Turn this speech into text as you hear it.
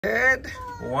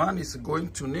One is going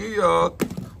to New York,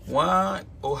 one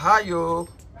Ohio,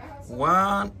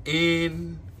 one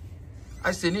in, I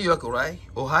say New York, right?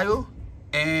 Ohio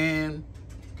and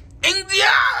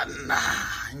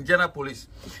Indianapolis.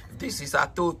 This is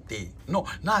Atote. No,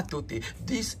 not Atote.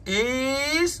 This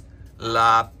is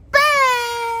La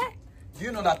Paix. Do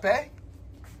you know La Paix?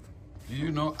 Do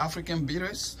you know African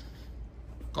beaters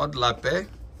called La Paix?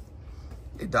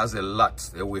 It does a lot.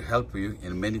 It will help you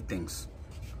in many things.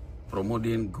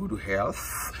 Promoting good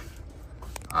health.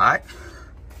 Alright?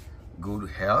 Good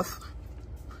health.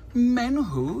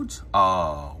 Manhood.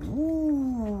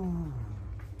 Ooh.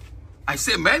 I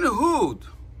say manhood.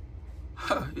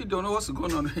 You don't know what's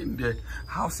going on in the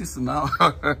houses now.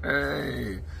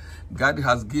 God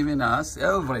has given us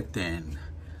everything.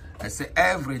 I say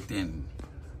everything.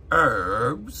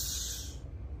 Herbs,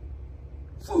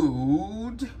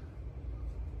 food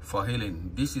for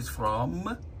healing. This is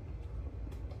from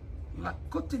La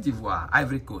Côte d'Ivoire,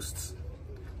 Ivory Coast.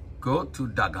 Go to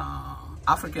Dagan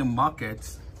African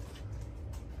market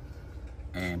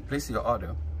and place your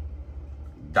order.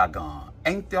 Dagan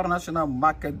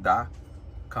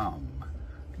internationalmarket.com.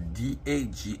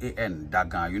 DAGAN.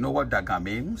 Dagan. You know what Dagan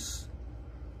means?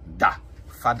 Da,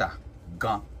 father,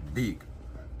 gan, big.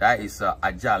 That is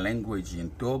Aja language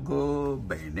in Togo,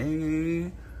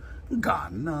 Benin,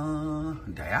 Ghana,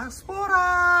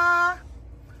 diaspora.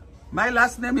 My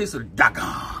last name is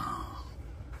Dagan.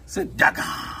 Say Dagan.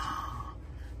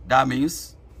 That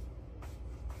means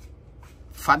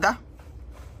father,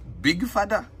 big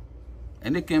father.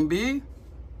 And it can be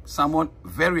someone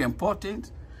very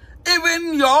important.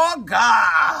 Even your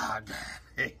God.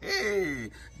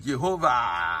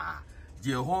 Jehovah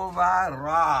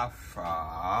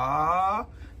Rapha,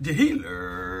 the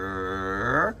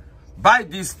healer. Buy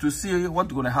this to see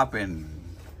what's going to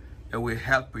happen. It will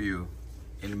help you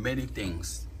in many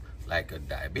things like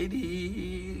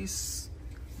diabetes,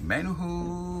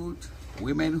 manhood,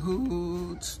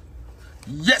 womanhood.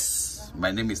 Yes, my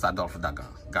name is Adolphe Daga.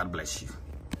 God bless you.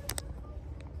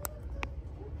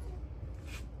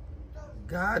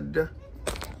 God